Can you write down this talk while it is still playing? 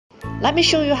Let me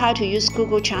show you how to use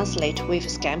Google Translate with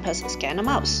Zcan's scanner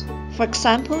mouse. For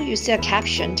example, you see a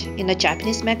caption in a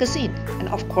Japanese magazine, and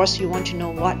of course you want to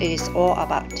know what it is all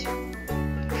about.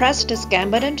 Press the scan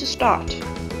button to start.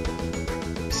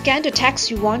 Scan the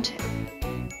text you want.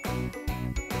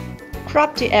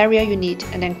 Crop the area you need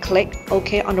and then click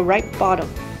OK on the right bottom.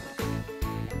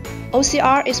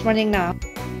 OCR is running now.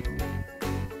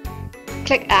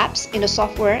 Click Apps in the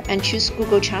software and choose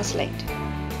Google Translate.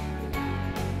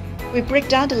 We break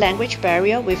down the language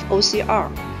barrier with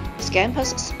OCR. Zcan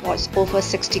supports over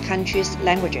 60 countries'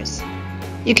 languages.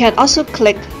 You can also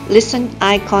click Listen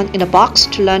icon in the box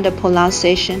to learn the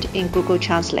pronunciation in Google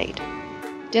Translate.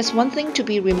 There's one thing to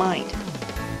be reminded.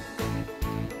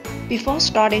 Before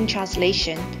starting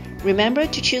translation, remember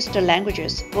to choose the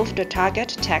languages, both the target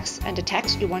text and the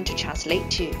text you want to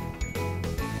translate to.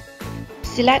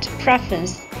 Select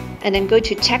Preference and then go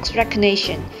to Text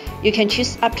Recognition. You can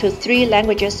choose up to 3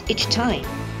 languages each time.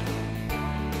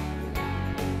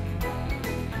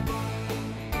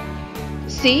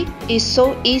 See, it's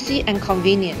so easy and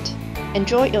convenient.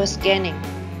 Enjoy your scanning.